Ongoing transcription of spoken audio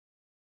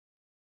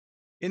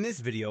In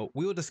this video,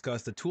 we will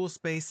discuss the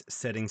Toolspace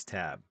Settings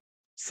tab.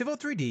 Civil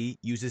 3D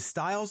uses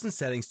styles and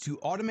settings to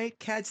automate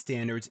CAD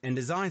standards and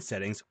design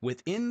settings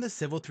within the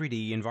Civil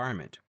 3D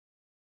environment.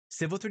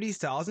 Civil 3D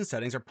styles and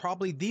settings are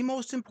probably the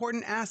most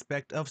important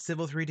aspect of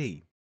Civil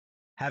 3D.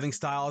 Having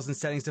styles and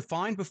settings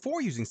defined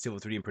before using Civil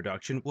 3D in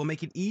production will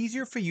make it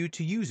easier for you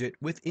to use it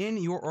within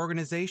your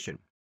organization.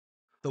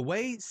 The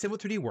way Civil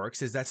 3D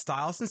works is that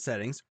styles and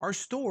settings are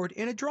stored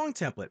in a drawing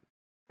template.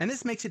 And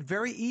this makes it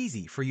very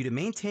easy for you to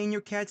maintain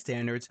your CAD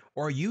standards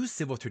or use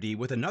Civil 3D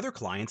with another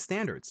client's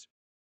standards.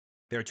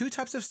 There are two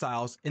types of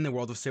styles in the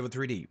world of Civil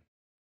 3D.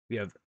 We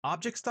have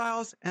object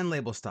styles and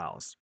label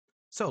styles.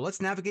 So let's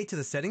navigate to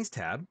the Settings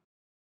tab,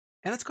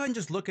 and let's go ahead and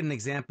just look at an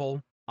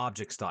example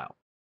object style.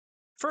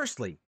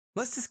 Firstly,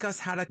 let's discuss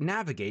how to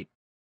navigate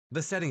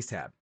the Settings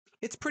tab.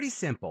 It's pretty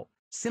simple.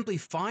 Simply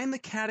find the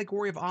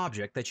category of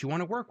object that you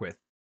want to work with,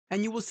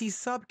 and you will see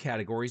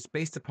subcategories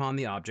based upon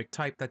the object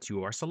type that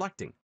you are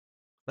selecting.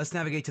 Let's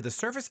navigate to the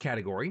surface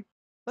category.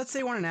 Let's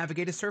say I want to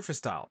navigate a surface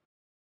style.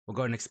 We'll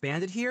go ahead and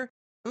expand it here,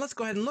 and let's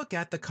go ahead and look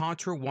at the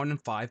Contour 1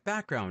 and 5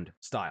 background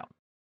style.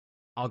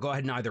 I'll go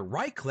ahead and either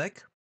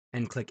right-click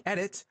and click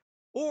Edit,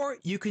 or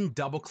you can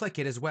double-click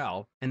it as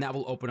well, and that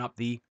will open up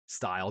the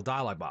Style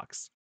dialog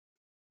box.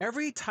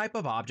 Every type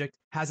of object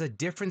has a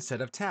different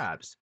set of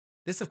tabs.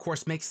 This, of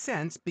course, makes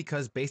sense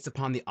because based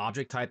upon the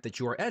object type that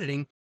you are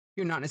editing,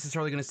 you're not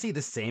necessarily going to see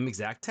the same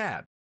exact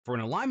tab. For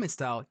an alignment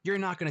style, you're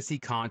not going to see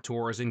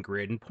contours and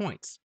grid and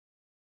points.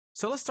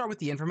 So let's start with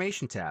the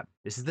Information tab.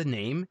 This is the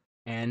name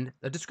and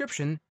the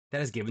description that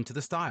is given to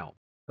the style.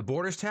 The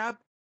Borders tab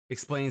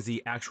explains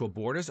the actual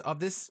borders of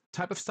this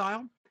type of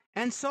style,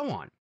 and so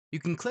on.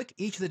 You can click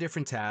each of the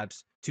different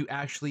tabs to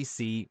actually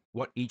see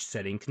what each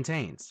setting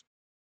contains.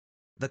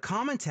 The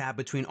common tab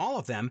between all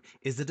of them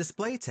is the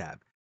Display tab.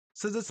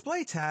 So the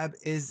Display tab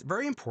is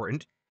very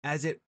important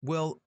as it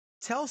will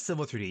tell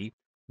Civil 3D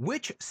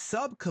which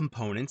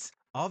subcomponents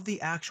of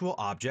the actual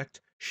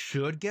object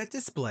should get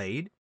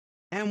displayed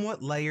and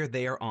what layer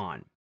they are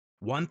on.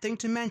 One thing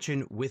to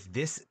mention with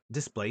this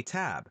Display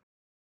tab,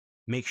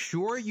 make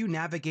sure you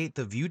navigate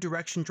the View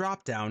Direction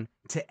dropdown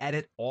to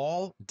edit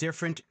all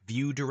different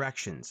view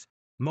directions.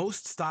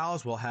 Most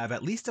styles will have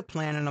at least a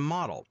plan and a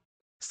model.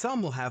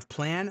 Some will have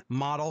plan,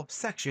 model,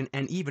 section,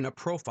 and even a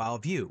profile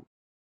view.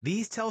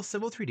 These tell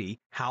Civil 3D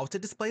how to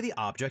display the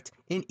object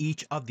in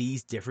each of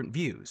these different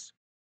views.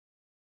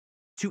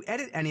 To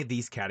edit any of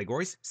these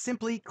categories,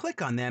 simply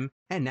click on them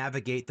and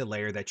navigate the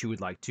layer that you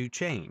would like to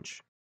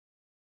change.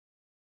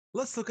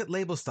 Let's look at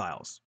label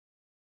styles.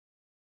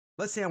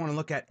 Let's say I want to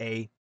look at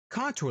a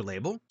contour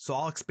label, so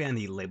I'll expand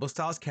the label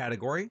styles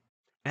category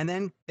and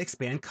then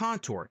expand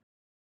contour.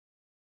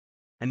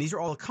 And these are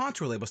all the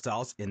contour label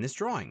styles in this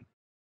drawing.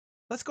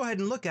 Let's go ahead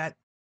and look at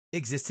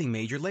existing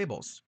major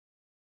labels.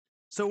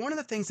 So one of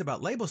the things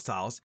about label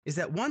styles is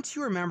that once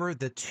you remember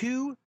the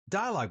two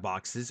dialog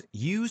boxes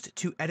used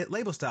to edit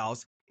label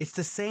styles, it's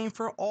the same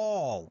for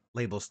all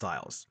label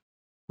styles.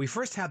 We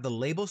first have the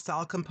Label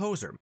Style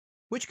Composer,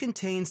 which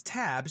contains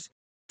tabs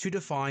to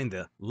define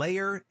the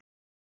layer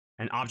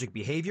and object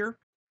behavior.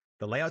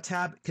 The Layout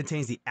tab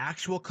contains the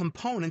actual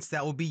components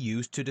that will be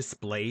used to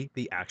display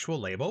the actual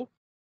label.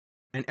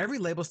 And every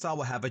label style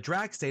will have a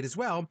drag state as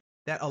well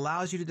that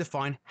allows you to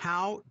define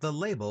how the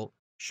label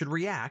should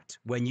react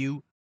when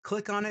you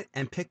click on it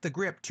and pick the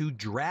grip to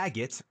drag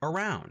it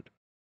around.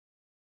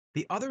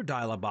 The other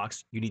dialog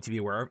box you need to be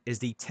aware of is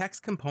the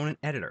Text Component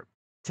Editor.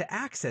 To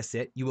access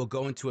it, you will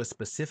go into a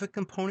specific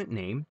component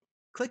name,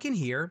 click in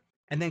here,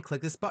 and then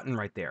click this button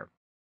right there.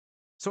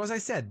 So as I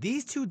said,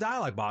 these two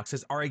dialog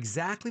boxes are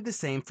exactly the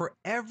same for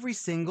every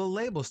single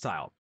label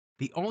style.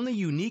 The only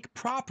unique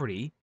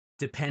property,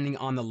 depending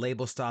on the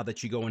label style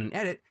that you go in and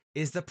edit,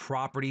 is the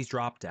Properties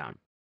dropdown.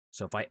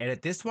 So if I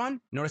edit this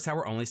one, notice how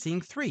we're only seeing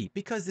 3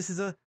 because this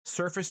is a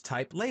surface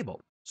type label.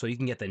 So you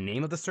can get the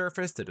name of the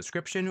surface, the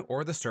description,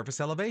 or the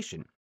surface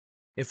elevation.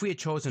 If we had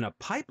chosen a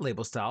pipe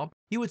label style,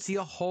 you would see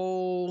a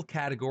whole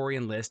category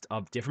and list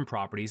of different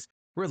properties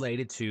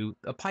related to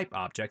the pipe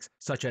objects,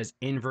 such as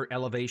invert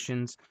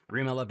elevations,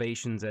 rim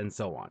elevations, and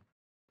so on.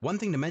 One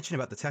thing to mention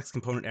about the Text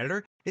Component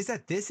Editor is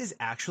that this is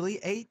actually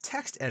a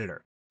text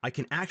editor. I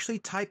can actually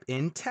type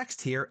in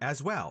text here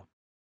as well.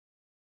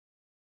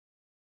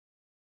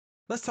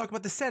 Let's talk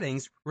about the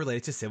settings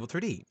related to Civil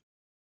 3D.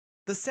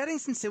 The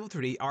settings in Civil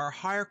 3D are a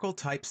hierarchical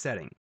type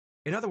setting.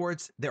 In other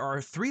words, there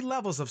are 3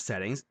 levels of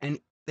settings, and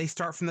they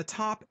start from the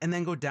top and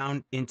then go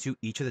down into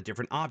each of the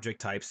different object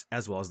types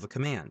as well as the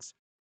commands.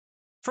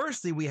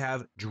 Firstly, we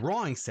have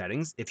drawing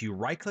settings. If you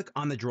right-click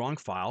on the drawing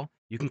file,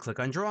 you can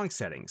click on drawing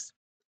settings.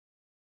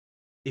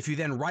 If you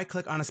then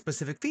right-click on a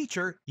specific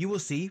feature, you will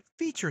see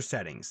feature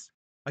settings.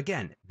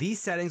 Again, these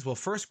settings will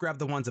first grab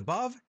the ones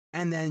above,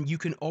 and then you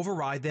can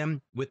override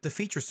them with the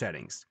feature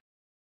settings.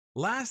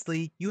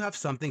 Lastly, you have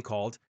something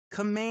called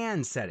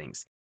command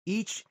settings.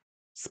 Each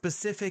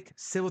specific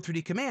Civil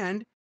 3D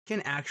command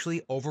can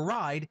actually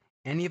override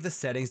any of the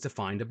settings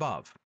defined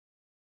above.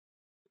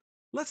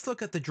 Let's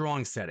look at the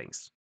drawing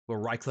settings. We'll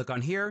right-click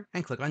on here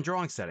and click on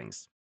drawing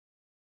settings.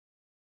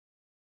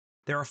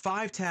 There are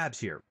 5 tabs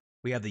here.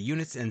 We have the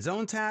Units and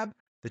Zone tab,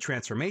 the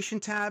Transformation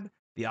tab,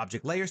 the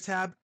Object Layers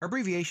tab,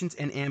 Abbreviations,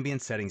 and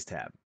Ambient Settings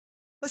tab.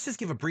 Let's just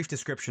give a brief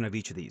description of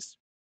each of these.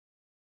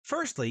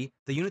 Firstly,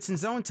 the Units and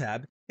Zone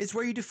tab is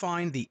where you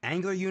define the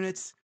angular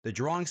units, the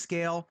drawing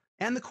scale,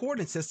 and the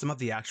coordinate system of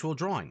the actual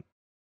drawing.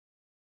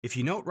 If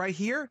you note right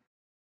here,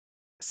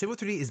 Civil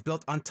 3D is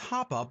built on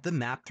top of the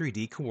Map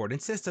 3D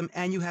coordinate system,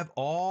 and you have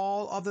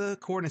all of the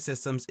coordinate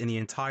systems in the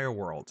entire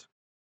world.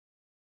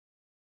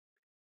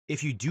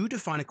 If you do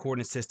define a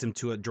coordinate system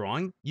to a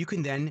drawing, you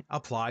can then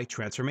apply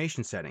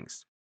transformation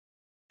settings.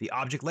 The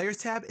Object Layers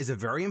tab is a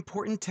very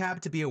important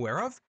tab to be aware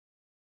of.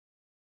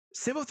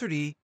 Civil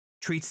 3D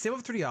treats Civil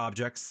 3D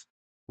objects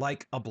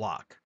like a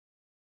block.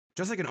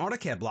 Just like an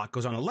AutoCAD block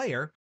goes on a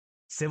layer,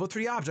 Civil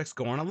 3D objects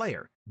go on a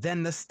layer.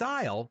 Then the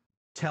style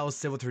tells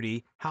Civil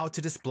 3D how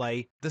to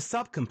display the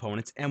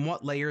subcomponents and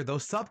what layer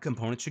those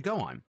subcomponents should go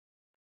on.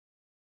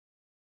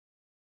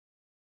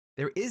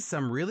 There is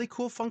some really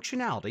cool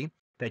functionality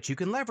that you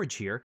can leverage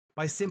here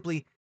by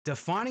simply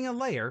defining a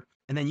layer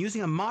and then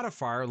using a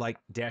modifier like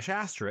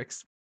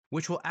 --,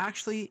 which will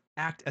actually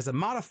act as a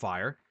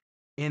modifier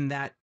in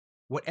that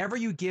whatever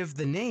you give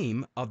the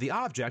name of the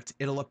object,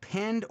 it'll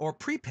append or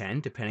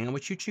prepend, depending on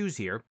what you choose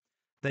here,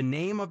 the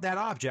name of that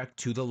object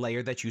to the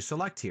layer that you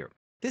select here.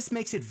 This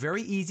makes it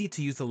very easy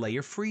to use the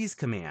layer freeze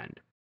command.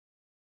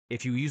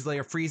 If you use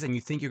layer freeze and you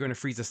think you're going to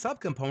freeze a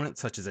subcomponent,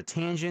 such as a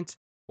tangent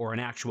or an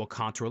actual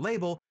contour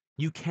label,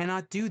 you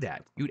cannot do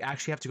that. You'd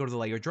actually have to go to the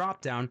layer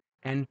dropdown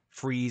and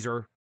freeze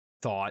or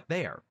thaw it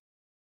there.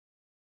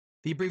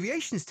 The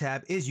Abbreviations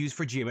tab is used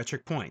for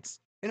geometric points.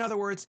 In other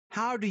words,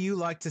 how do you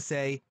like to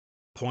say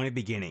point of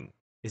beginning?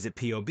 Is it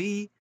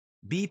POB,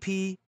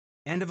 BP,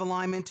 end of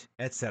alignment,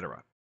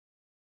 etc.?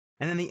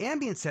 And then the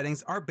ambient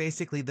settings are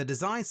basically the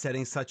design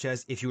settings, such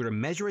as if you were to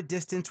measure a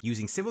distance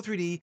using Civil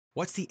 3D,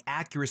 what's the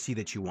accuracy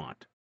that you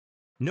want?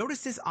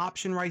 Notice this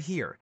option right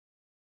here.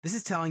 This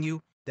is telling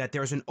you that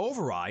there's an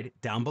override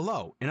down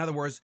below. In other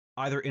words,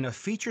 either in a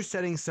feature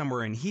setting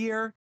somewhere in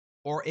here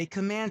or a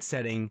command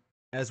setting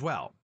as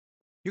well.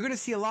 You're going to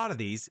see a lot of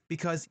these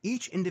because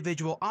each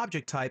individual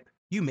object type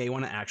you may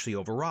want to actually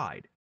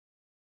override.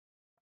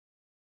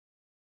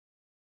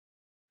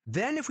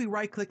 Then if we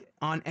right-click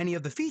on any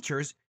of the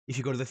features, if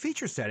you go to the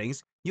feature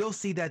settings, you'll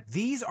see that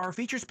these are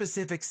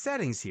feature-specific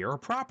settings here, or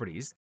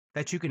properties,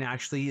 that you can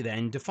actually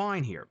then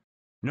define here.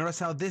 Notice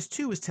how this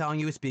too is telling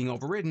you it's being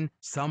overridden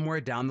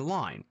somewhere down the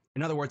line.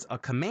 In other words, a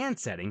command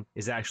setting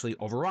is actually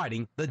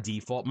overriding the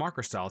default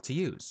marker style to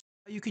use.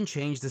 You can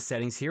change the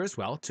settings here as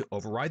well to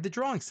override the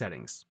drawing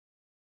settings.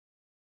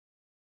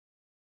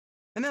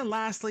 And then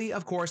lastly,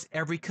 of course,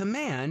 every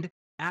command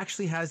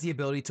actually has the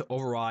ability to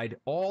override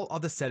all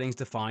of the settings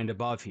defined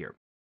above here.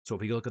 So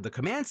if you look at the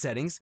command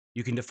settings,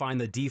 you can define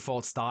the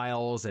default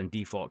styles and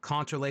default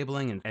contour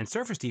labeling and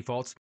surface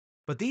defaults,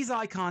 but these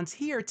icons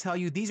here tell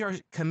you these are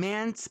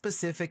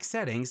command-specific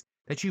settings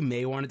that you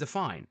may want to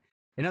define.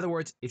 In other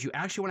words, if you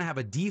actually want to have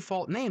a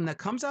default name that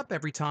comes up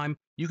every time,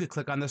 you could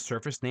click on the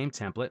surface name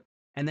template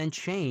and then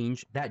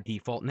change that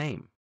default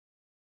name.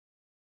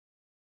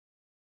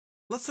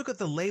 Let's look at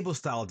the label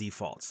style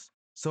defaults.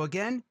 So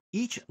again,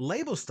 each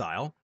label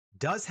style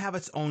does have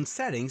its own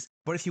settings,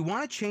 but if you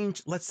want to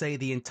change, let's say,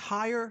 the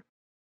entire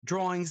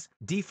drawing's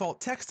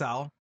default text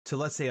style to,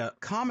 let's say, a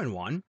common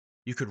one,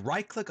 you could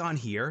right-click on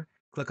here,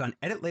 click on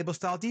Edit Label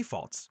Style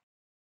Defaults.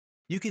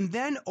 You can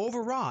then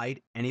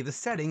override any of the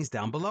settings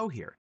down below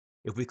here.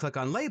 If we click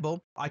on Label,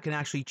 I can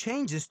actually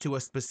change this to a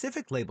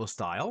specific label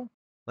style.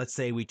 Let's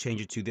say we change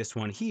it to this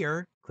one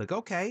here, click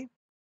OK.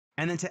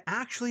 And then to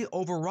actually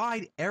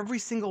override every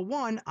single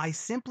one, I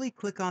simply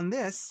click on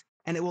this,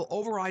 and it will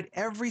override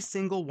every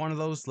single one of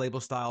those label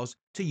styles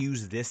to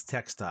use this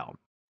text style.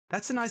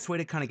 That's a nice way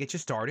to kind of get you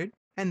started,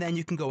 and then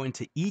you can go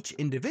into each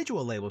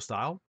individual label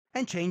style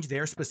and change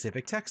their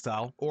specific text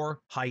style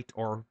or height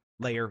or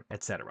layer,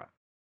 etc.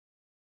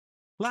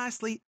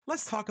 Lastly,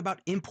 let's talk about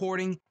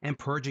importing and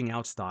purging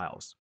out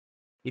styles.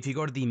 If you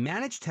go to the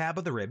Manage tab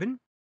of the ribbon,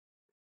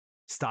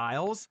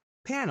 Styles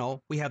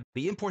panel, we have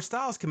the Import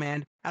Styles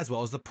command as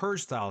well as the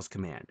Purge Styles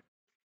command.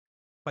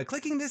 By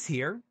clicking this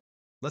here,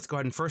 let's go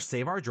ahead and first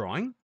save our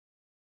drawing.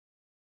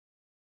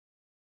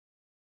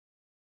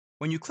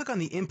 When you click on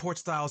the Import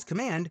Styles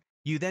command,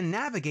 you then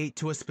navigate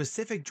to a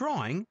specific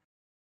drawing,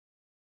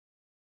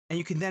 and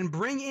you can then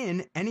bring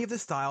in any of the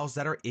styles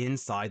that are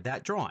inside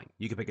that drawing.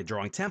 You can pick a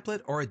drawing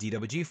template or a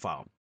DWG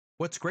file.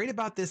 What's great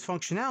about this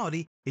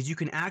functionality is you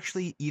can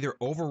actually either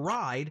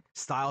override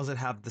styles that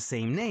have the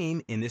same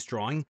name in this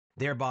drawing,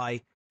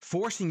 thereby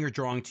forcing your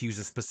drawing to use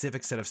a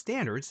specific set of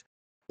standards,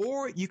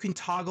 or you can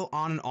toggle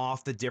on and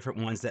off the different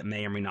ones that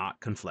may or may not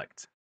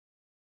conflict.